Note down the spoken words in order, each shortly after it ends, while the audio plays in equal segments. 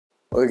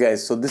Okay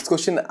guys, so this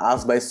question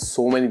asked by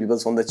so many people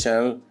on the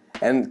channel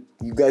and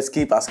you guys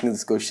keep asking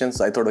this question,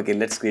 so I thought okay,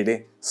 let's create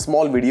a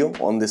small video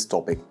on this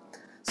topic.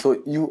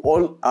 So you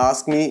all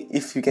ask me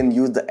if you can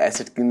use the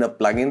asset cleanup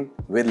plugin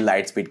with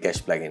Litespeed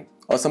cache plugin,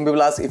 or some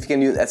people ask if you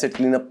can use asset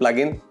cleanup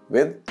plugin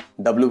with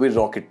WP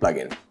Rocket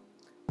plugin.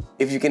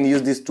 If you can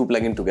use these two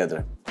plugins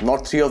together,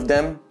 not three of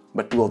them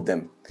but two of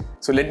them.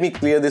 So let me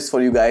clear this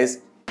for you guys.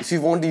 If you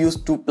want to use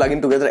two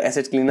plugins together,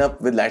 asset cleanup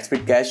with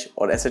Litespeed cache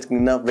or asset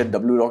cleanup with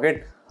WP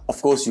Rocket,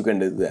 of course you can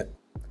do that.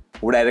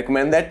 Would I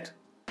recommend that?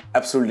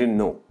 Absolutely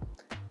no.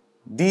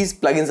 These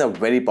plugins are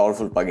very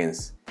powerful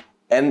plugins.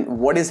 And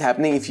what is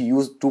happening if you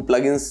use two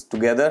plugins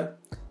together,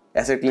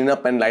 asset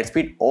cleanup and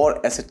Litespeed,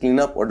 or asset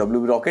cleanup or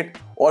WP Rocket,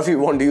 or if you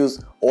want to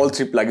use all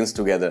three plugins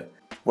together,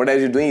 what are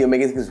you doing? You're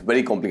making things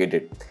very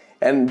complicated.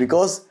 And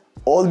because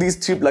all these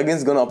three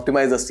plugins gonna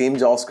optimize the same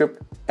JavaScript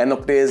and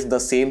optimize the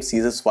same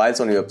CSS files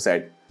on your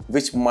website,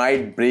 which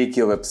might break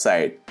your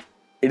website.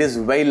 It is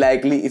very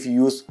likely if you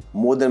use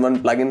more than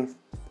one plugin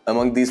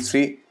among these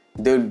three,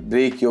 they will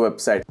break your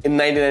website in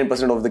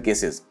 99% of the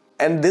cases.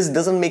 And this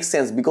doesn't make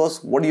sense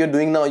because what you're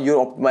doing now,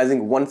 you're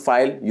optimizing one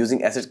file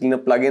using asset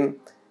cleanup plugin,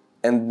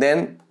 and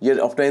then you're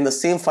optimizing the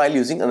same file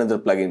using another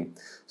plugin.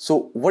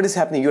 So what is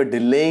happening? You're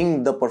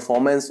delaying the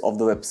performance of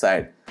the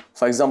website.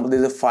 For example,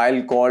 there's a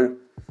file called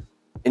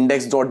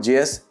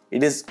index.js.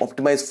 It is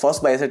optimized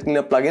first by asset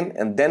cleanup plugin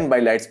and then by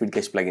Litespeed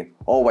cache plugin,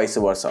 or vice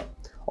versa.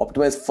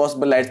 Optimized first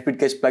by Litespeed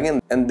cache plugin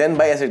and then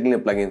by asset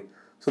cleanup plugin.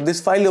 So this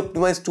file you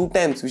optimize two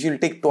times, which will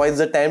take twice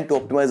the time to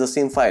optimize the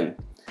same file.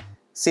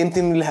 Same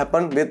thing will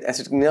happen with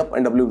asset cleanup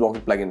and WP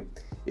Rocket plugin.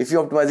 If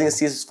you're optimizing a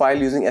CSS file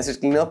using asset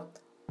cleanup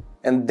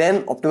and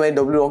then optimize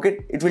WP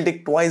Rocket, it will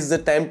take twice the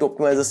time to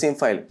optimize the same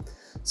file.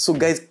 So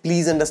guys,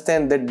 please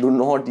understand that do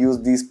not use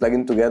these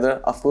plugins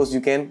together. Of course you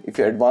can if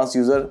you're an advanced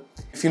user.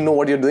 If you know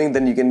what you're doing,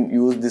 then you can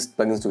use these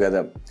plugins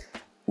together.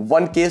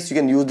 One case you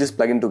can use this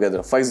plugin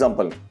together. For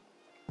example,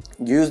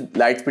 you use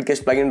Litespeed cache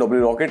plugin and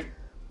WP Rocket,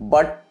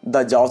 but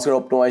the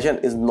JavaScript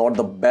optimization is not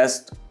the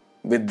best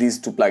with these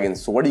two plugins.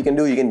 So what you can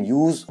do, you can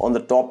use on the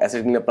top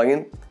asset cleanup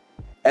plugin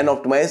and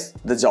optimize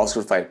the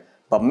JavaScript file.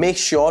 But make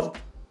sure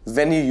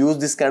when you use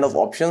this kind of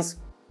options,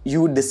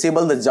 you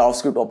disable the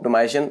JavaScript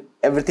optimization,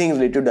 everything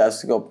related to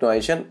JavaScript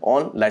optimization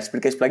on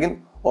Litespeed cache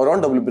plugin or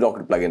on WP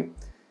Rocket plugin.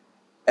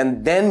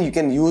 And then you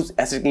can use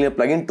asset cleanup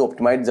plugin to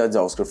optimize the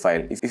JavaScript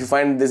file. If you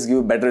find this give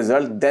a better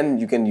result, then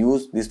you can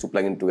use these two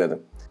plugins together.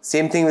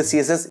 Same thing with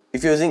CSS.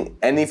 If you're using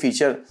any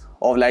feature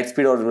of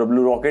Litespeed or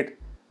WP Rocket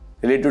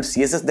related to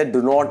CSS that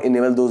do not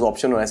enable those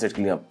options on asset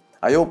cleanup.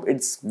 I hope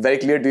it's very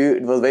clear to you.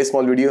 It was a very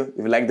small video. If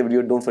you like the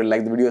video, don't forget to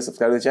like the video,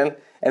 subscribe to the channel,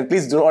 and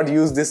please do not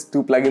use this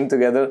two plugins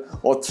together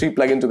or three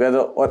plugins together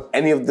or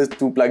any of the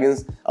two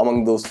plugins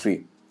among those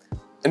three.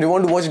 And if you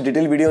want to watch a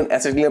detailed video on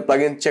asset cleanup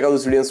plugin, check out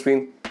this video on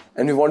screen.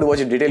 And if you want to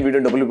watch a detailed video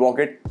on WP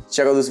Rocket,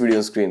 check out this video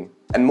on screen.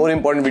 And more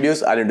important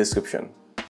videos are in the description.